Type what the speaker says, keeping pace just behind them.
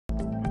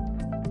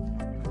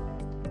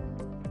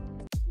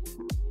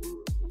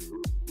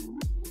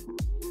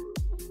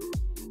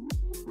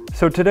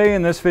So today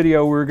in this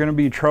video we're going to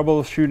be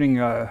troubleshooting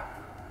a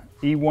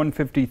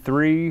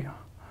E153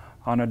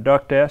 on a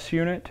duct S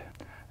unit.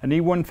 An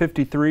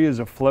E153 is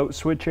a float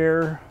switch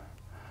error.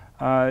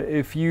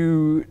 If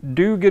you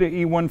do get an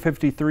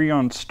E153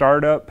 on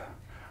startup,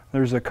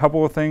 there's a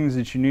couple of things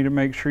that you need to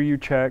make sure you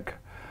check.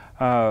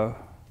 One,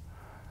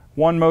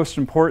 most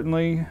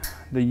importantly,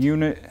 the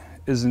unit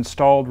is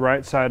installed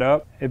right side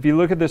up. If you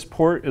look at this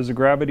port as a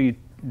gravity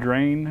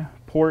drain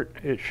port,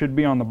 it should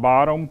be on the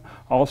bottom.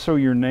 Also,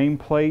 your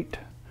nameplate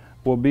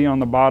will be on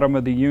the bottom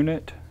of the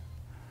unit.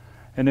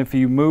 And if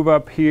you move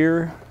up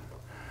here,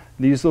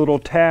 these little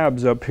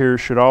tabs up here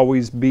should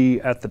always be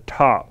at the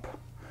top.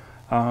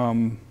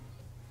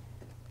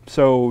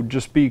 So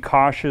just be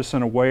cautious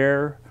and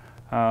aware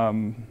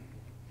that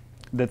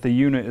the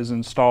unit is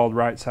installed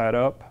right side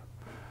up.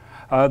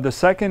 The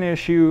second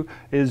issue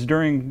is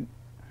during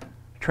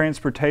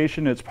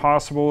transportation, it's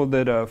possible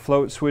that a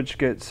float switch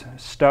gets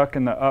stuck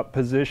in the up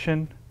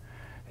position.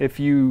 If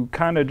you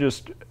kind of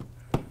just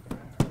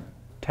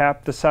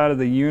tap the side of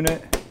the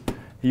unit,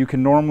 you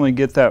can normally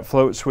get that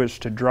float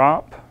switch to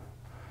drop.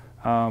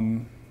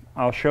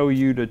 I'll show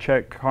you to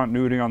check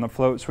continuity on the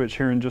float switch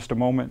here in just a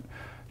moment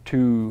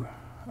to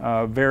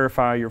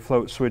verify your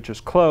float switch is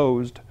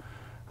closed.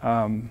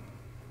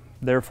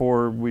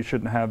 Therefore, we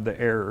shouldn't have the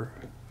error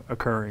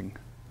occurring.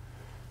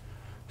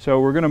 So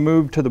we're going to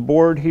move to the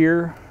board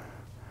here.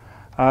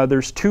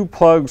 There's two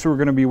plugs we're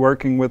going to be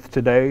working with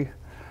today.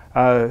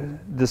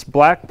 This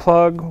black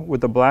plug with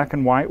the black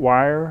and white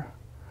wire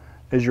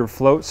is your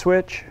float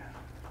switch,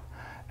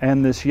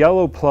 and this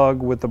yellow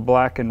plug with the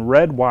black and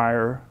red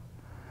wire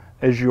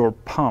is your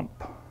pump.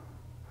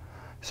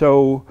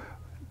 So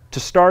to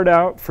start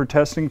out, for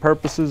testing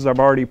purposes, I've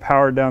already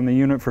powered down the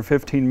unit for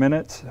 15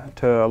 minutes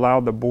to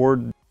allow the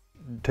board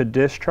to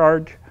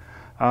discharge.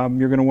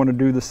 You're going to want to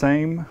do the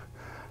same.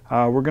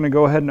 We're going to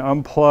go ahead and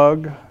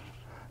unplug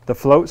the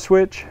float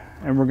switch,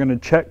 and we're going to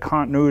check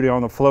continuity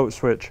on the float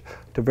switch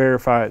to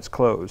verify it's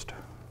closed.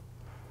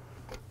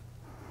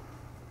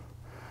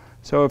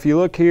 So if you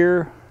look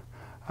here,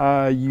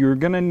 you're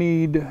going to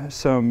need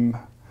some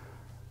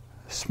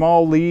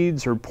small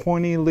leads or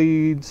pointy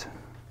leads.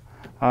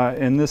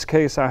 In this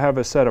case, I have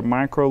a set of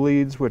micro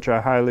leads, which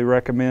I highly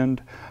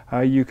recommend.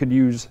 You could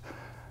use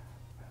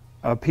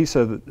a piece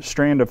of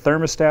strand of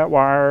thermostat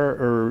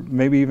wire or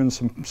maybe even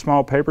some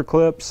small paper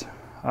clips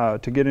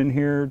to get in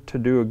here to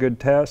do a good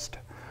test.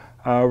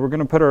 We're going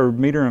to put our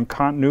meter in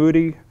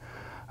continuity.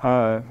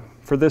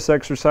 For this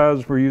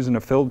exercise, we're using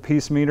a filled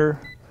piece meter.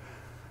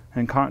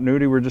 In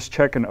continuity, we're just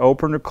checking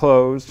open or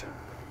closed.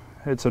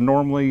 It's a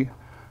normally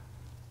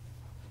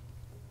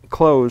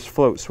closed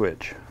float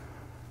switch.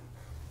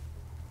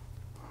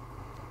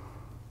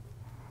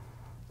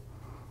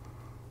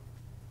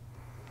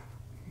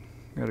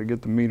 Got to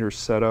get the meter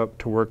set up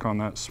to work on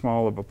that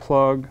small of a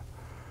plug.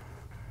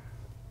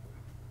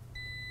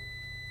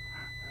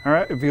 All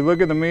right, if you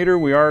look at the meter,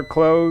 we are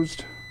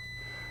closed.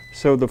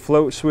 So the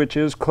float switch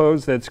is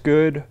closed, that's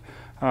good.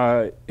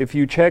 If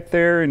you check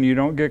there and you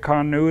don't get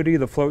continuity,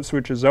 the float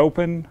switch is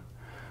open.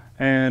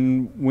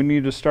 And we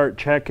need to start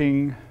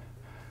checking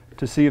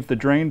to see if the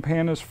drain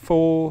pan is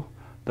full,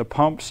 the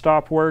pump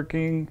stopped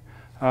working,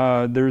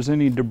 there's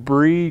any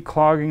debris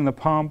clogging the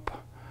pump,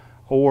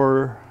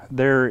 or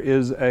there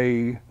is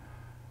a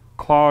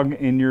clog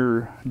in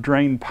your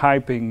drain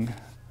piping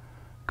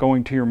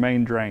going to your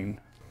main drain.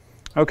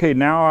 Okay,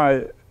 now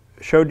I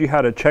showed you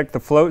how to check the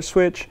float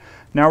switch.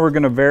 Now we're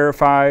going to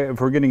verify if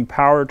we're getting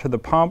power to the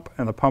pump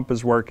and the pump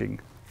is working.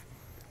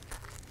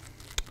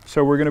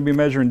 So we're going to be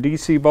measuring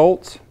DC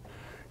volts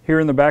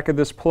here in the back of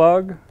this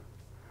plug.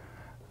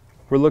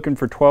 We're looking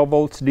for 12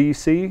 volts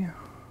DC.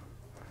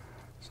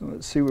 So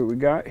let's see what we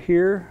got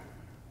here.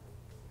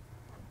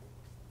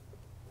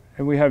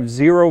 And we have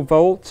 0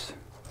 volts.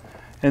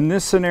 In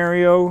this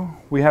scenario,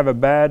 we have a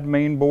bad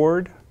main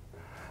board.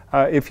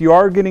 If you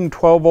are getting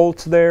 12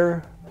 volts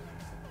there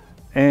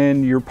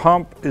and your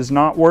pump is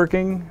not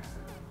working,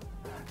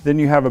 then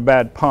you have a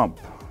bad pump.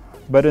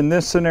 But in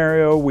this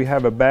scenario, we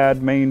have a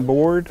bad main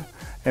board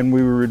and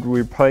we would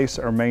replace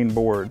our main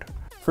board.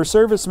 For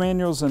service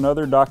manuals and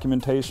other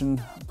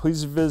documentation,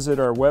 please visit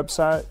our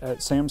website at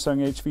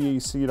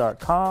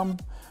samsunghvac.com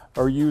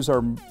or use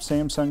our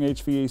Samsung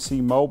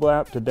HVAC mobile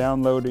app to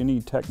download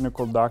any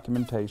technical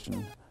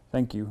documentation.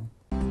 Thank you.